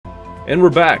And we're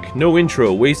back. No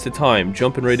intro, waste of time,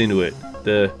 jumping right into it.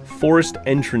 The forest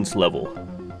entrance level.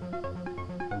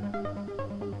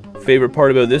 Favorite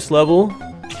part about this level?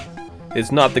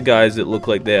 It's not the guys that look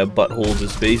like they have buttholes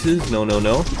as faces. No, no,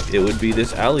 no. It would be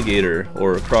this alligator,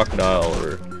 or a crocodile,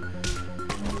 or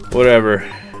whatever.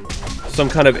 Some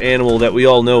kind of animal that we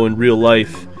all know in real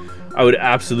life I would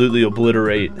absolutely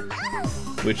obliterate.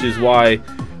 Which is why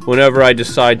whenever I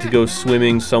decide to go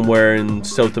swimming somewhere in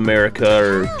South America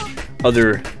or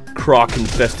other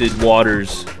croc-infested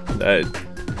waters,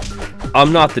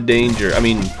 I'm not the danger. I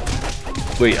mean,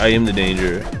 wait, I am the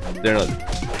danger. They're not.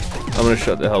 I'm gonna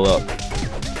shut the hell up.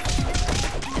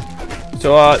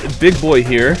 So, Big Boy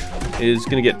here is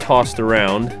gonna get tossed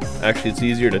around. Actually, it's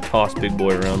easier to toss Big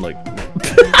Boy around like...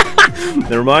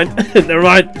 Never mind. Never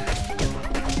mind.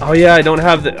 Oh yeah, I don't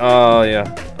have the... Oh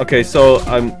yeah. Okay, so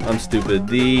I'm stupid.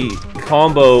 The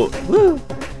combo... Woo,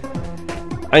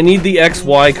 I need the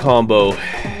XY combo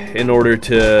in order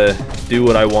to do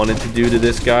what I wanted to do to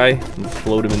this guy and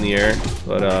float him in the air.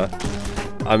 But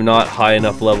I'm not high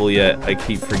enough level yet. I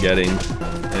keep forgetting.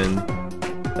 And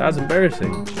that's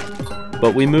embarrassing.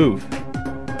 But we move.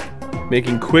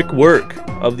 Making quick work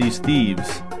of these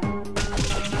thieves.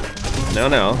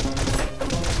 Now.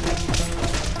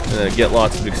 Get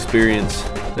lots of experience.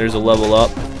 There's a level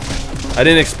up. I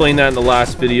didn't explain that in the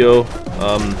last video.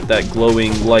 That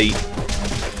glowing light.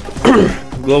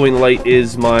 Glowing light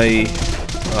is my,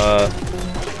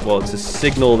 well, it's a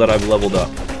signal that I've leveled up.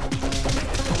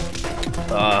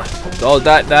 Oh,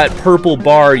 that purple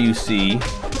bar you see,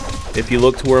 if you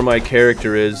look to where my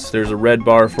character is, there's a red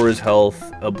bar for his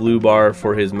health, a blue bar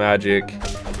for his magic,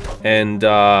 and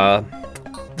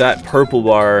that purple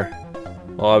bar,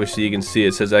 well, obviously you can see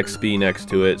it says XP next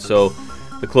to it, so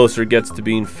the closer it gets to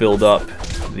being filled up,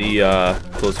 the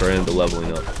closer I am to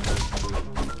leveling up.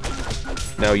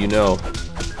 Now you know.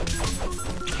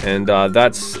 And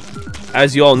that's,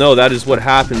 as you all know, that is what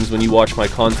happens when you watch my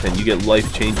content. You get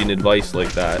life-changing advice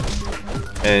like that.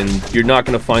 And you're not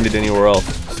going to find it anywhere else.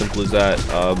 Simple as that.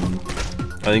 I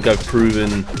think I've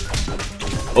proven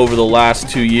over the last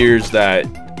 2 years that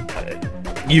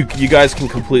you guys can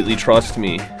completely trust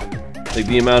me. Like,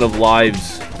 the amount of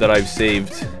lives that I've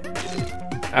saved,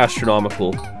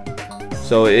 astronomical.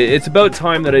 So it's about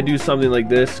time that I do something like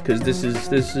this, because this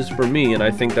is for me, and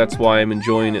I think that's why I'm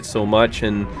enjoying it so much.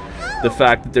 And the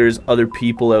fact that there's other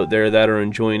people out there that are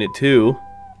enjoying it too,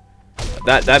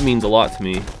 that means a lot to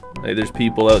me. Like, there's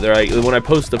people out there. When I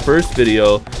posted the first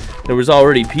video, there was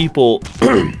already people.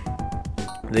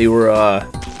 There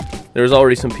was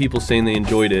already some people saying they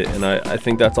enjoyed it, and I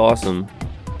think that's awesome.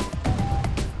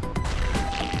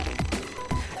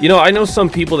 You know, I know some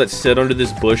people that sit under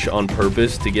this bush on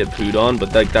purpose to get pooed on, but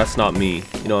that's not me.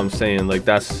 You know what I'm saying? Like,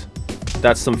 that's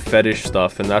some fetish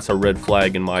stuff, and that's a red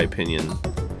flag in my opinion.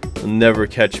 You'll never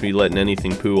catch me letting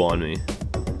anything poo on me.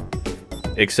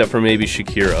 Except for maybe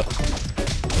Shakira.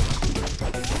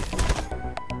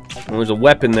 And there's a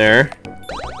weapon there,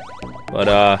 but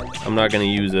I'm not gonna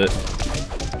use it.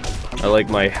 I like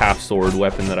my half-sword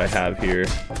weapon that I have here.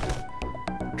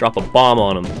 Drop a bomb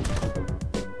on him.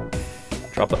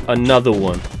 Drop another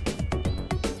one.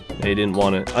 He didn't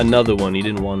want it. Another one. He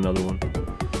didn't want another one.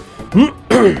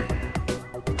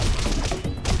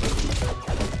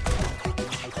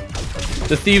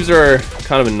 The thieves are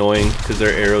kind of annoying because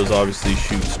their arrows obviously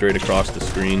shoot straight across the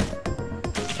screen.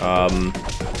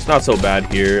 It's not so bad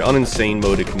here. On insane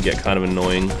mode it can get kind of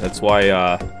annoying. That's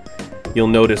why you'll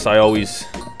notice I always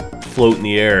float in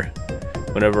the air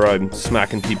whenever I'm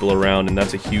smacking people around, and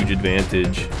that's a huge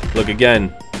advantage. Look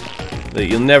again.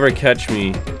 You'll never catch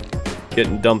me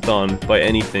getting dumped on by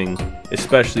anything,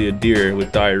 especially a deer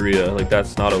with diarrhea. Like,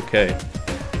 that's not okay.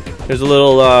 There's a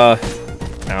little,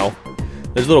 ow.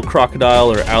 There's a little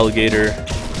crocodile or alligator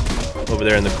over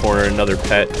there in the corner, another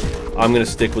pet. I'm gonna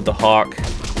stick with the hawk.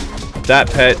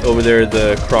 That pet over there,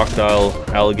 the crocodile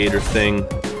alligator thing.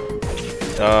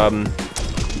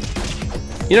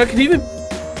 You know, it could even...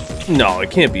 No, it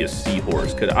can't be a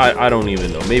seahorse. I don't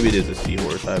even know. Maybe it is a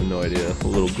seahorse. I have no idea. A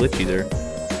little glitchy there.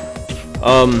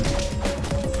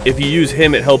 If you use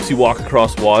him, it helps you walk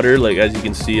across water. Like, as you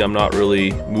can see, I'm not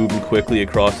really moving quickly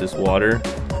across this water.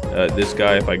 This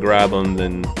guy, if I grab him,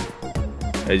 then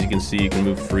as you can see, you can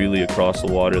move freely across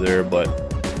the water there. But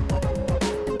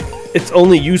it's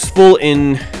only useful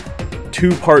in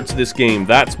 2 parts of this game.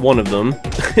 That's one of them.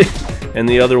 And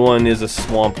the other one is a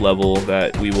swamp level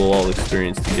that we will all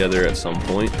experience together at some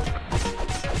point.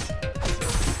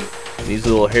 These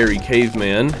little hairy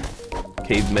cavemen,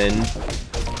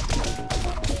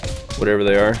 whatever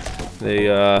they are, they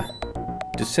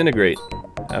disintegrate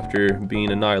after being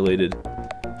annihilated.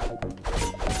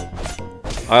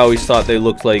 I always thought they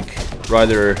looked like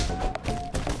either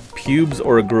pubes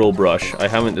or a grill brush. I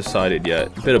haven't decided yet.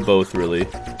 A bit of both, really.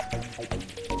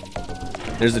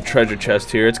 There's a treasure chest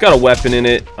here. It's got a weapon in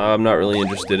it. I'm not really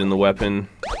interested in the weapon.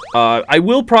 I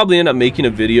will probably end up making a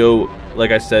video,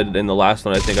 like I said in the last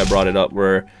one, I think I brought it up,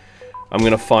 where I'm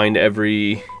going to find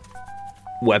every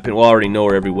weapon. Well, I already know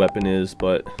where every weapon is,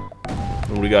 but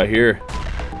what do we got here?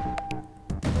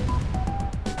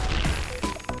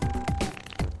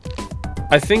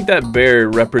 I think that bear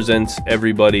represents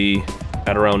everybody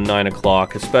at around 9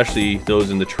 o'clock, especially those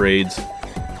in the trades.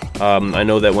 I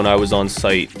know that when I was on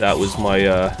site, that was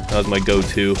my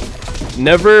go-to.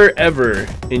 Never ever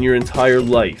in your entire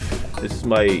life. This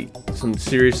is some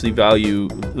seriously valuable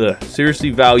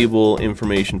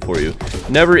information for you.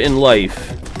 Never in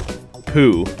life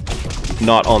poo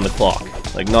not on the clock,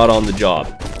 like not on the job.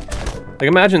 Like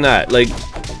imagine that. Like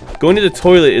going to the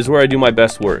toilet is where I do my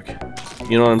best work.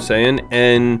 You know what I'm saying?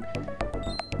 And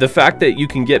the fact that you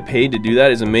can get paid to do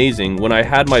that is amazing. When I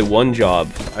had my one job,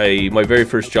 my very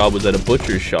first job was at a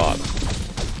butcher's shop,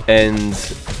 and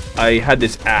I had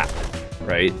this app,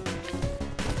 right?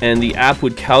 And the app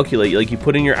would calculate, like you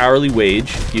put in your hourly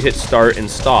wage, you hit start and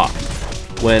stop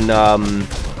when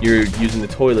you're using the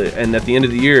toilet, and at the end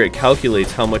of the year it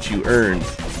calculates how much you earned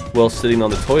while sitting on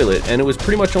the toilet, and it was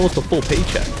pretty much almost a full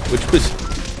paycheck, which was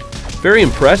very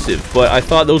impressive. But I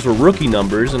thought those were rookie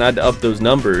numbers and I had to up those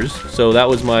numbers, so that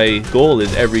was my goal,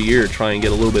 is every year try and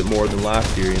get a little bit more than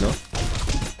last year, you know.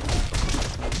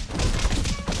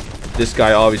 This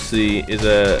guy obviously is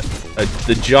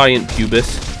the giant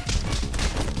pubis.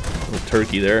 Little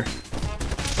turkey there.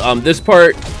 This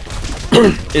part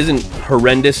isn't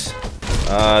horrendous.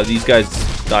 These guys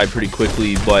die pretty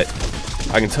quickly, but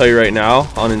I can tell you right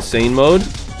now, on insane mode,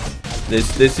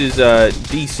 this is a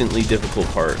decently difficult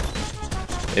part.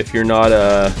 If you're not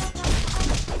a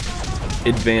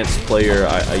advanced player,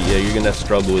 yeah, you're gonna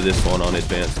struggle with this one on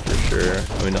advanced for sure.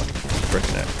 I mean, not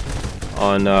frickin' it.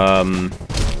 On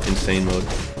insane mode.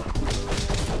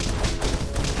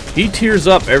 He tears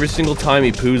up every single time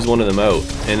he poos one of them out,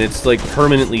 and it's like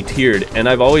permanently tiered. And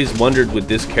I've always wondered with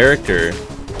this character,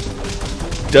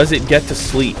 does it get to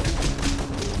sleep?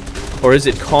 Or is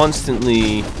it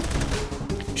constantly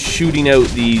shooting out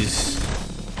these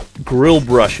grill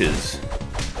brushes?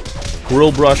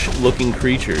 Grill brush looking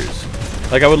creatures.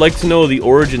 Like, I would like to know the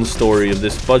origin story of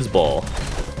this fuzzball.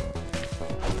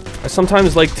 I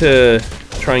sometimes like to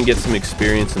try and get some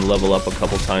experience and level up a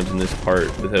couple times in this part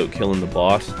without killing the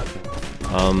boss.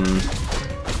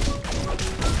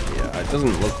 Yeah, it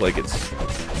doesn't look like it's...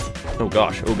 Oh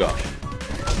gosh, oh gosh.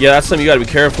 Yeah, that's something you gotta be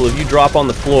careful. If you drop on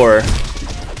the floor,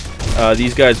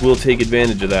 these guys will take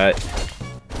advantage of that.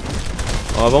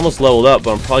 Well, I've almost leveled up,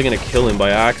 but I'm probably gonna kill him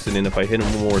by accident if I hit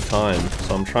him one more time.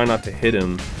 So I'm trying not to hit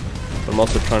him, but I'm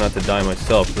also trying not to die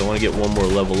myself, because I want to get one more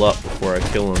level up before I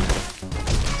kill him.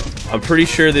 I'm pretty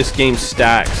sure this game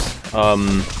stacks.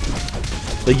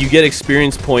 Like, you get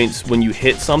experience points when you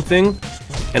hit something,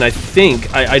 and I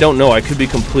think, I don't know, I could be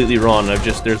completely wrong.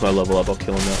 There's my level up, I'll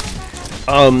kill him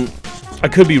now. I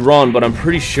could be wrong, but I'm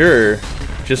pretty sure,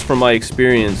 just from my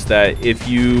experience, that if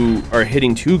you are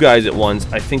hitting two guys at once,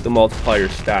 I think the multiplier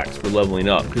stacks for leveling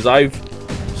up. Because I've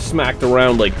smacked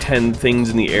around like 10 things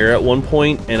in the air at one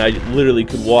point, and I literally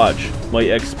could watch my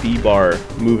XP bar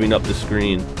moving up the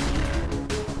screen.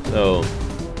 So,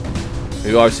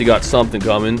 we obviously got something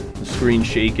coming. The screen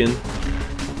shaking.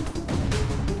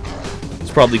 It's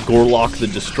probably Gorlock the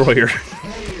Destroyer.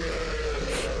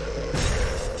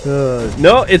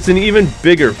 No, it's an even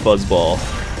bigger fuzzball.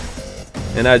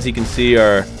 And as you can see,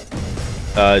 our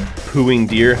pooing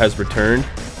deer has returned.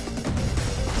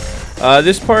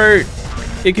 This part,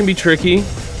 it can be tricky.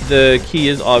 The key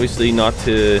is obviously not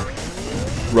to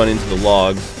run into the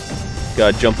logs.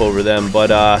 Gotta jump over them,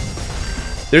 but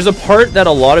there's a part that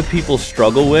a lot of people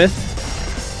struggle with,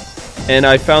 and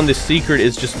I found the secret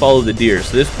is just follow the deer.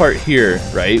 So this part here,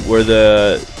 right, where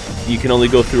you can only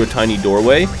go through a tiny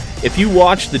doorway. If you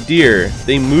watch the deer,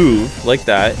 they move like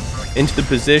that into the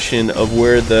position of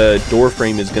where the door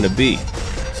frame is going to be.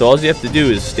 So all you have to do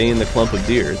is stay in the clump of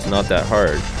deer. It's not that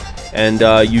hard. And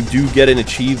you do get an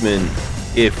achievement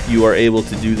if you are able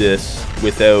to do this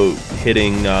without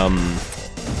hitting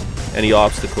any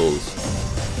obstacles.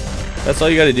 That's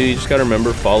all you got to do. You just got to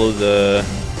remember, follow the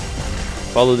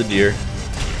deer.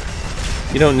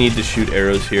 You don't need to shoot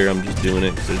arrows here. I'm just doing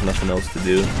it because there's nothing else to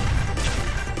do.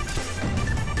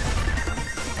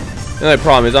 And the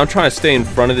problem is I'm trying to stay in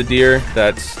front of the deer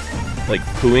that's like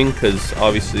pooing, because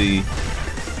obviously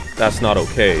that's not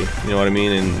okay. You know what I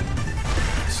mean? And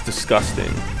it's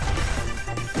disgusting.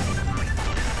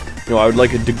 You know, I would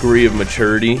like a degree of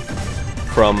maturity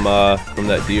from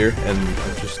that deer, and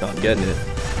I'm just not getting it.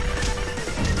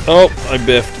 Oh, I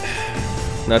biffed.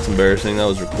 That's embarrassing. That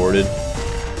was recorded.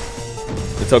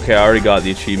 It's okay. I already got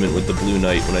the achievement with the Blue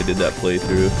Knight when I did that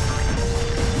playthrough.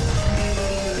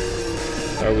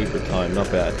 How are we for time? Not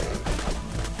bad.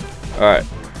 Alright.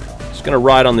 Just gonna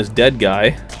ride on this dead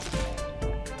guy.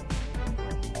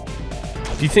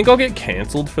 Do you think I'll get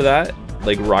canceled for that?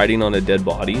 Like riding on a dead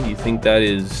body? Do you think that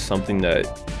is something that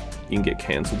you can get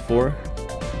canceled for?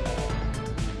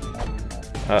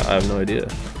 I have no idea.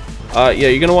 Yeah,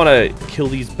 you're gonna want to kill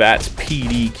these bats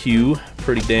PDQ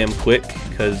pretty damn quick,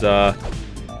 because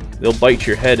they'll bite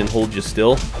your head and hold you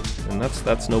still, and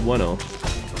that's no bueno.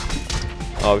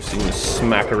 Obviously, I'm gonna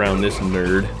smack around this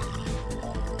nerd.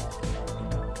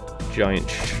 Giant.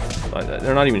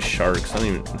 They're not even sharks. I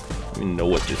don't even know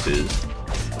what this is.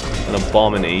 An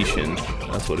abomination.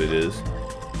 That's what it is.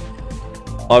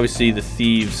 Obviously, the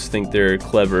thieves think they're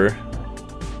clever,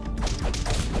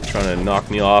 trying to knock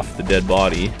me off the dead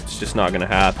body. It's just not gonna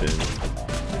happen.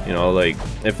 You know, like,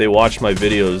 if they watch my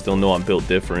videos, they'll know I'm built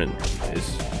different.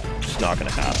 It's just not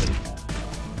gonna happen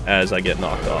as I get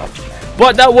knocked off.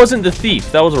 But that wasn't the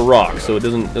thief. That was a rock, so it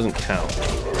doesn't count.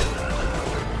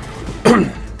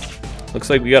 Looks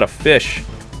like we got a fish.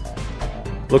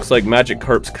 Looks like Magic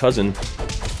Carp's cousin.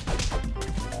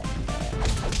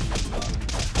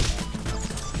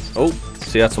 Oh,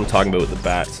 see, that's what I'm talking about with the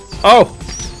bats. Oh!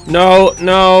 No,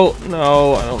 no,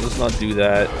 no, let's not do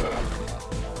that.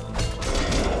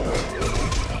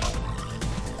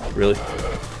 Really?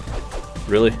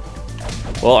 Really?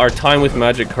 Well, our time with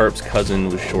Magic Carp's cousin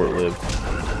was short-lived.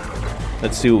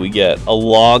 Let's see what we get. A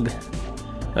log?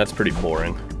 That's pretty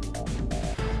boring.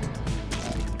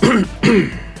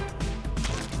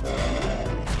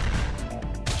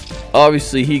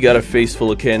 Obviously, he got a face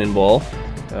full of cannonball.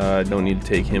 Don't need to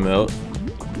take him out.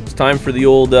 It's time for the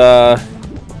old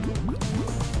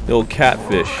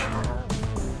catfish.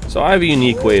 So I have a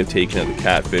unique way of taking out the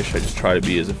catfish. I just try to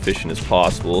be as efficient as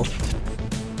possible.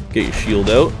 Get your shield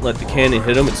out, let the cannon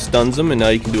hit him, it stuns him, and now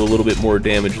you can do a little bit more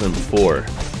damage than before.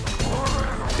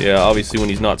 So yeah, obviously when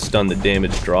he's not stunned, the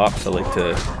damage drops. I like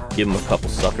to give him a couple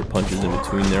sucker punches in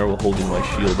between there while holding my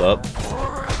shield up.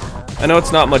 I know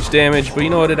it's not much damage, but you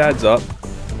know what, it adds up.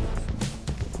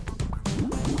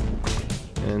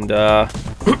 And yeah,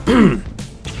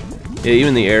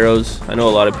 even the arrows. I know a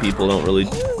lot of people don't really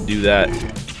do that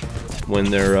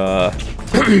when they're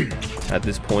at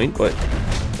this point, but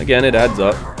again, it adds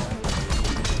up.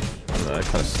 I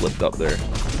kind of slipped up there.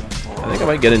 I think I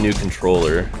might get a new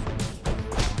controller.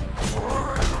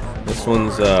 This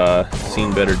one's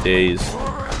seen better days.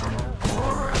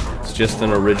 It's just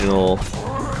an original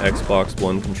Xbox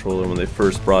One controller when they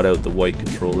first brought out the white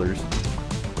controllers.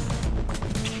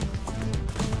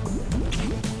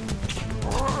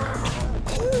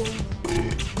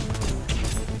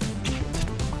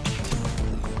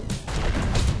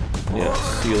 Yeah,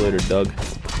 see you later, Doug.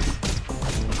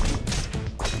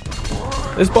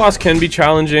 This boss can be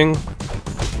challenging.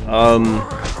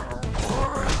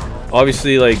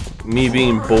 Obviously, like, me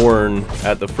being born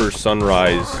at the first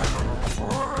sunrise,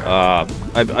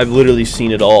 I've literally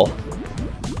seen it all.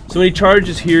 So when he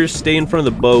charges here, stay in front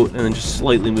of the boat, and then just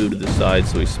slightly move to the side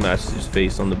so he smashes his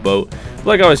face on the boat. But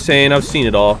like I was saying, I've seen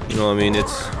it all. You know what I mean?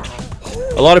 It's...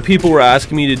 A lot of people were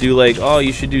asking me to do, like, oh,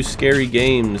 you should do scary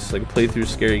games, like a playthrough of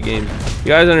scary games. You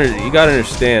gotta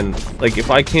understand, like, if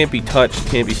I can't be touched,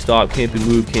 can't be stopped, can't be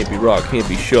moved, can't be rocked, can't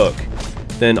be shook,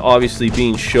 then obviously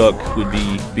being shook would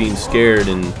be being scared,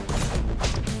 and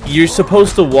you're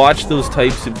supposed to watch those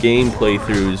types of game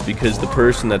playthroughs because the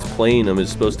person that's playing them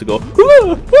is supposed to go,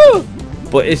 ah, ah,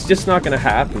 but it's just not gonna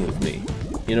happen with me.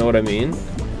 You know what I mean?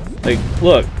 Like,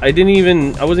 look, I wasn't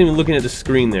even looking at the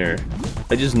screen there.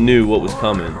 I just knew what was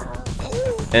coming.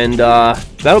 And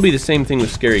that'll be the same thing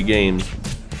with scary games.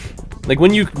 Like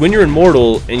when you're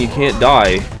immortal and you can't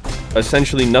die,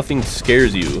 essentially nothing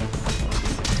scares you.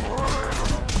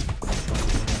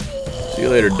 See you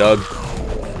later, Doug.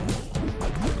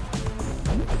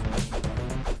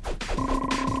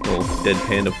 Little dead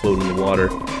panda floating in the water.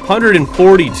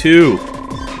 142!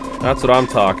 That's what I'm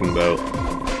talking about.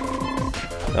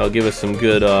 That'll give us some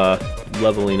good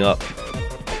leveling up.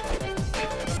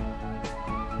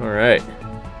 Alright.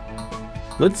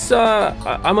 Let's,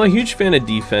 I'm a huge fan of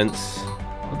defense.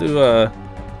 I'll do a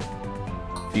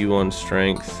few on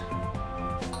strength.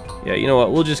 Yeah, you know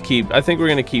what, we'll just keep, I think we're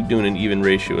going to keep doing an even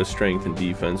ratio of strength and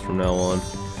defense from now on.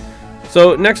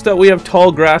 So, next up we have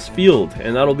Tall Grass Field,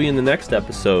 and that'll be in the next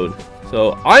episode.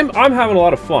 So, I'm having a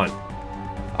lot of fun.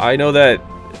 I know that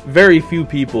very few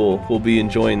people will be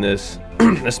enjoying this,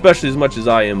 especially as much as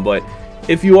I am, but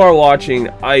if you are watching,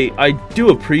 I do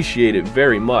appreciate it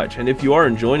very much, and if you are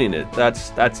enjoying it,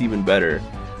 that's even better.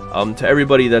 To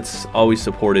everybody that's always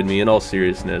supported me, in all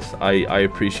seriousness, I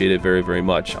appreciate it very, very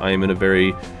much. I am in a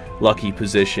very lucky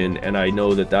position, and I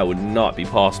know that that would not be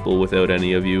possible without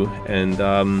any of you, and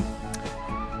I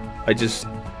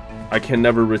can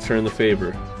never return the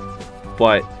favor,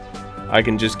 but I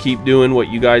can just keep doing what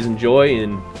you guys enjoy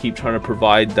and keep trying to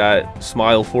provide that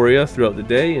smile for you throughout the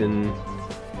day. And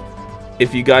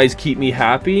if you guys keep me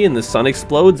happy and the sun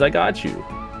explodes, I got you.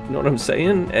 You know what I'm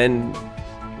saying? And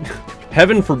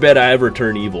heaven forbid I ever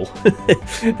turn evil.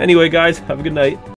 Anyway, guys, have a good night.